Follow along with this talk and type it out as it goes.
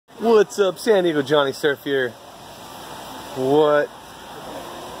What's up, San Diego Johnny Surf here. What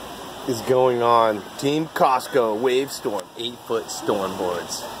is going on? Team Costco Wavestorm 8-foot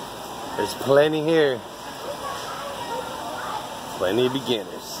stormboards. There's plenty here. Plenty of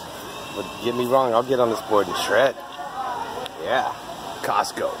beginners. But get me wrong, I'll get on this board and shred. Yeah,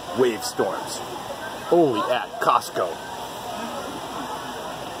 Costco Wavestorms. Only at Costco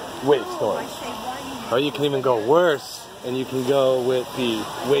Wavestorms. Or you can even go worse. And you can go with the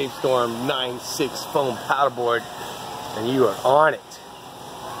Wavestorm 9.6 foam paddleboard, and you are on it.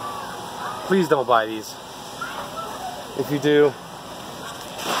 Please don't buy these. If you do,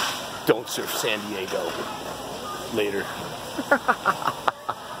 don't surf San Diego later.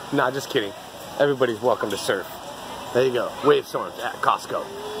 Nah, just kidding. Everybody's welcome to surf. There you go. Wavestorms at Costco.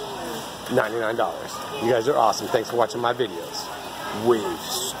 $99. You guys are awesome. Thanks for watching my videos.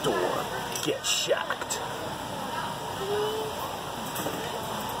 Wavestorm. Get shot.